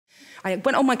I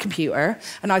went on my computer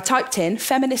and I typed in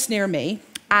feminist near me,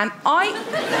 and I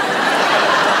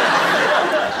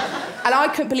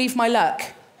couldn't believe my luck.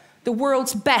 The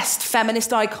world's best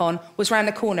feminist icon was round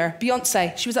the corner.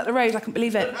 Beyoncé, she was up the road, I couldn't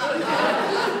believe it.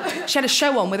 She had a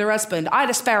show on with her husband. I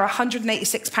had a spare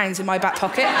 £186 in my back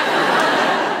pocket.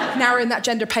 Narrowing that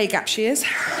gender pay gap she is.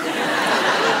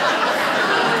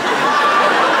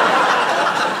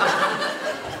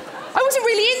 I wasn't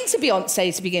really into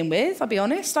Beyoncé to begin with, I'll be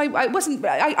honest. I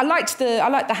liked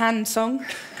the hand song.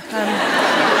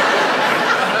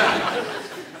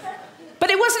 But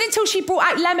it wasn't until she brought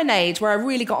out Lemonade where I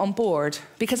really got on board.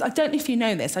 Because I don't know if you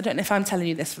know this, I don't know if I'm telling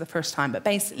you this for the first time, but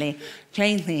basically,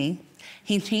 Jayde,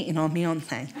 he cheated on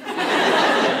Beyoncé.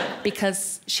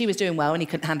 Because she was doing well and he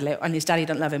couldn't handle it, and his daddy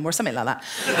don't love him, or something like that.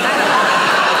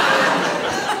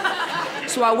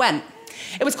 So I went.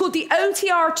 It was called the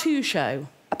OTR2 show.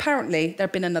 Apparently,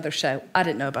 there'd been another show. I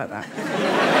didn't know about that.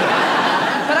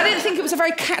 But I didn't think it was a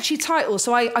very catchy title,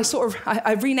 so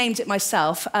I renamed it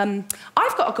myself.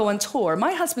 I've got to go on tour.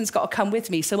 My husband's got to come with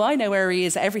me, so I know where he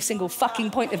is at every single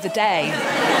fucking point of the day.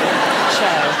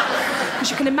 Show.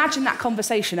 Because you can imagine that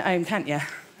conversation at home, can't you?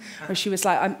 Where she was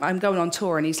like, I'm going on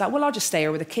tour, and he's like, well, I'll just stay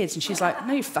here with the kids. And she's like,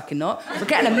 no, you're fucking not. We're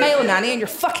getting a male nanny, and you're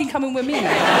fucking coming with me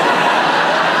now.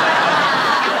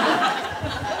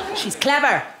 She's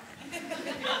clever.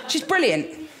 She's brilliant.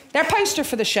 They're a poster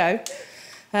for the show.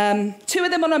 Two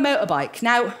of them on a motorbike.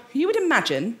 Now, you would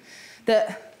imagine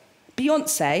that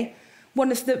Beyoncé, one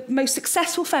of the most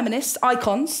successful feminist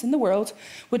icons in the world,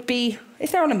 would be,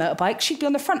 if they're on a motorbike, she'd be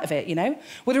on the front of it, you know,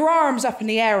 with her arms up in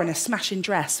the air in a smashing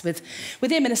dress, with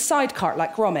him in a side cart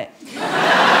like Gromit.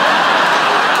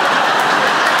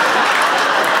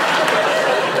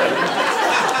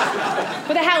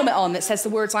 With a helmet on that says the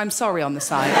words "I'm sorry" on the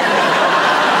side.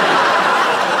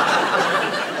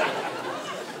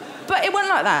 But it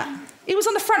wasn't like that. He was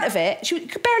on the front of it. You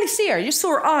could barely see her. You just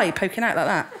saw her eye poking out like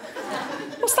that.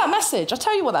 What's that message? I'll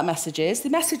tell you what that message is. The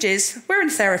message is, we're in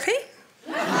therapy.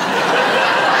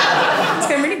 It's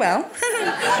going really well.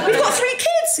 We've got 3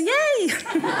 kids, yay!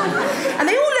 And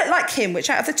they all look like him, which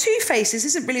out of the 2 faces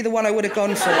isn't really the one I would have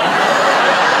gone for.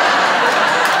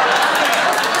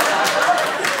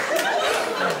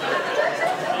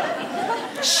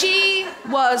 She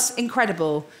was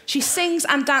incredible. She sings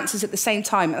and dances at the same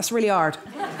time. That's really hard.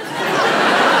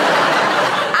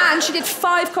 And she did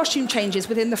 5 costume changes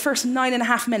within the first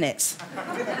 9.5 minutes.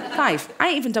 5. I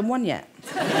ain't even done one yet.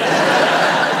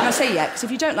 And I say yet, because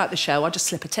if you don't like the show, I'll just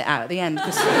slip a tit out at the end. All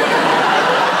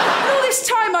this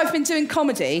time I've been doing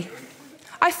comedy,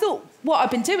 I thought what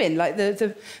I've been doing, like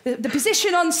the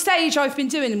position on stage I've been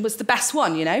doing was the best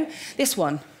one, you know? This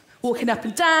one. Walking up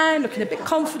and down, looking a bit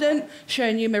confident,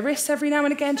 showing you my wrists every now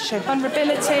and again to show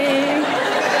vulnerability. I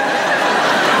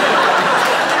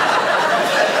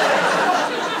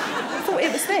thought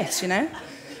it was this, you know?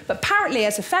 But apparently,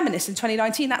 as a feminist in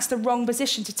 2019, that's the wrong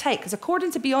position to take, because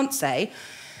according to Beyoncé,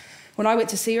 when I went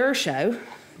to see her show,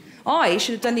 I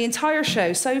should have done the entire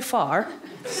show so far.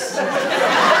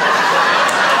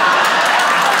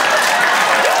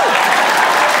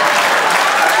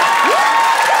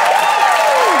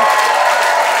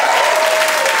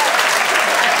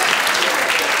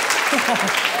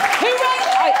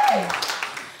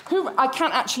 I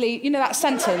can't actually, you know that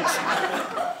sentence?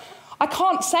 I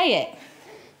can't say it.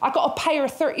 I've got to pay her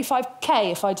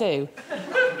 35k if I do.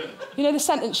 You know the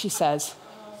sentence she says?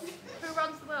 Who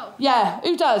runs the world? Yeah,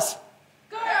 who does?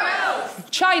 Girls!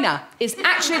 China is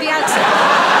actually the answer.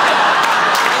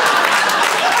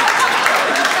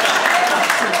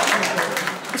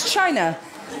 It's China.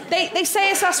 They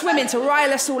say it's us women to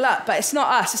rile us all up, but it's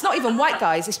not us. It's not even white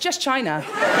guys, it's just China.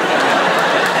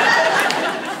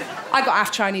 I got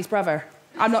half Chinese brother.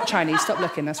 I'm not Chinese, stop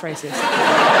looking, that's racist.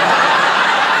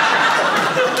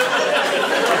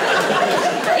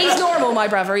 He's normal, my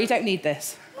brother, he don't need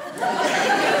this.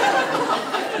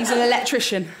 He's an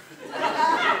electrician.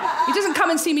 He doesn't come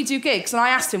and see me do gigs, and I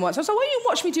asked him once, I was like, why don't you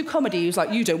watch me do comedy? He was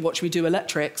like, you don't watch me do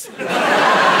electrics.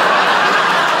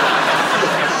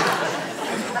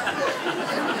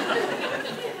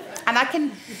 And I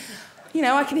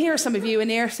can hear some of you in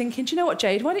here thinking, do you know what,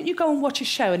 Jayde, why don't you go and watch a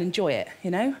show and enjoy it, you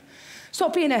know?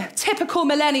 Stop being a typical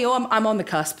millennial. I'm on the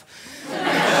cusp.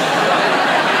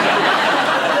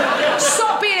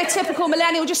 Stop being a typical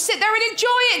millennial. Just sit there and enjoy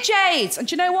it, Jayde. And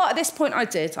do you know what? At this point, I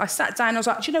did. I sat down, I was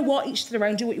like, do you know what? Each to their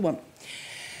own, do what you want.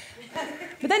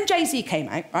 But then Jay-Z came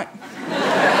out, right?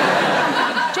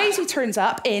 Jay-Z turns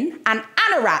up in an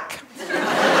anorak.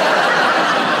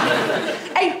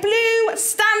 A blue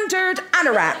standard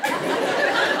anorak.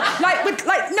 Like with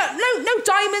no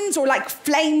diamonds or like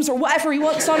flames or whatever he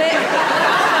wants on it.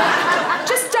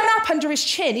 his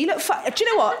chin. He looked, do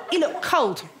you know what? He looked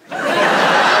cold.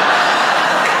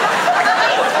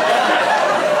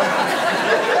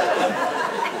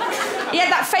 He had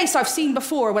that face I've seen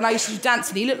before when I used to do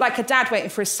dancing. He looked like a dad waiting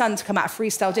for his son to come out of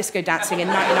freestyle disco dancing in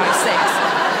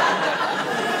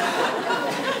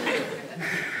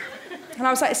 1996. And I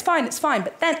was like, it's fine.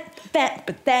 But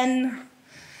then,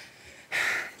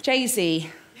 Jay-Z,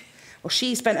 well,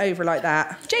 she's bent over like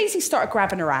that. Jay-Z started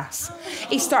grabbing her ass.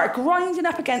 He started grinding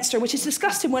up against her, which is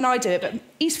disgusting when I do it, but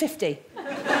he's 50.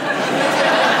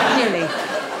 Nearly.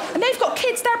 And they've got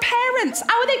kids, they're parents.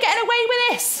 How are they getting away with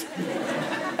this?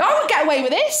 I won't get away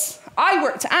with this. I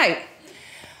worked it out.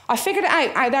 I figured it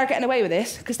out how they're getting away with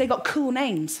this because they got cool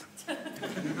names.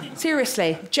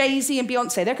 Seriously, Jay-Z and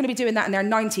Beyoncé, they're going to be doing that in their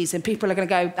 90s and people are going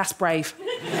to go, that's brave.